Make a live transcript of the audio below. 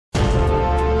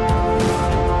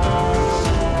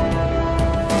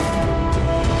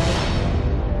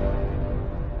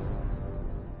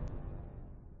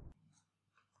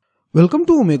Welcome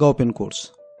to Omega Open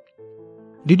Course.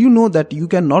 Did you know that you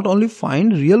can not only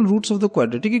find real roots of the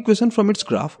quadratic equation from its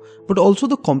graph, but also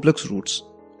the complex roots?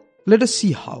 Let us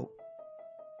see how.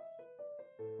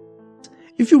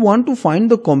 If you want to find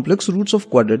the complex roots of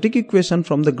quadratic equation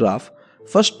from the graph,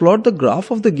 first plot the graph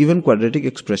of the given quadratic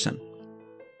expression.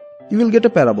 You will get a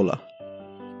parabola.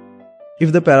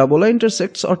 If the parabola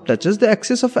intersects or touches the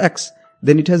axis of x,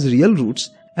 then it has real roots,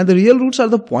 and the real roots are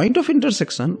the point of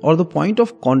intersection or the point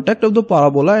of contact of the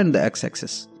parabola and the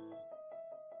x-axis.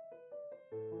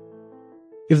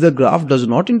 If the graph does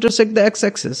not intersect the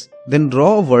x-axis, then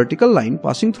draw a vertical line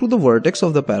passing through the vertex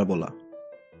of the parabola.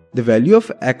 The value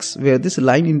of x where this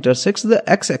line intersects the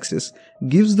x-axis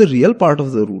gives the real part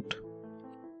of the root.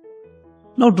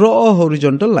 Now draw a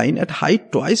horizontal line at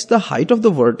height twice the height of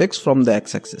the vertex from the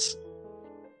x-axis.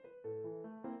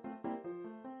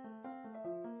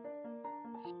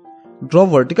 Draw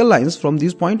vertical lines from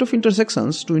these points of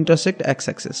intersections to intersect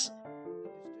x-axis.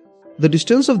 The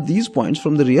distance of these points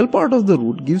from the real part of the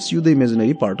root gives you the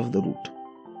imaginary part of the root.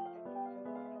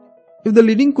 If the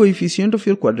leading coefficient of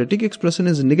your quadratic expression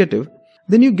is negative,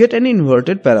 then you get an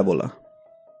inverted parabola.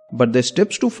 But the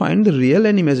steps to find the real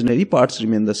and imaginary parts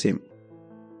remain the same.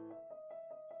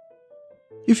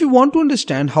 If you want to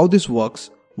understand how this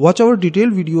works, watch our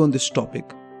detailed video on this topic.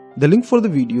 The link for the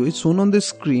video is shown on the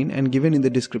screen and given in the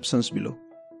descriptions below.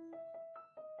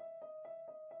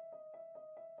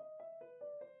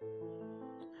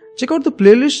 Check out the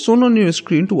playlist shown on your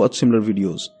screen to watch similar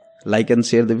videos. Like and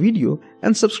share the video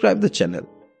and subscribe the channel.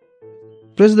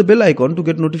 Press the bell icon to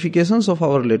get notifications of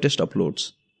our latest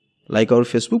uploads. Like our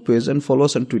Facebook page and follow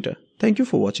us on Twitter. Thank you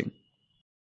for watching.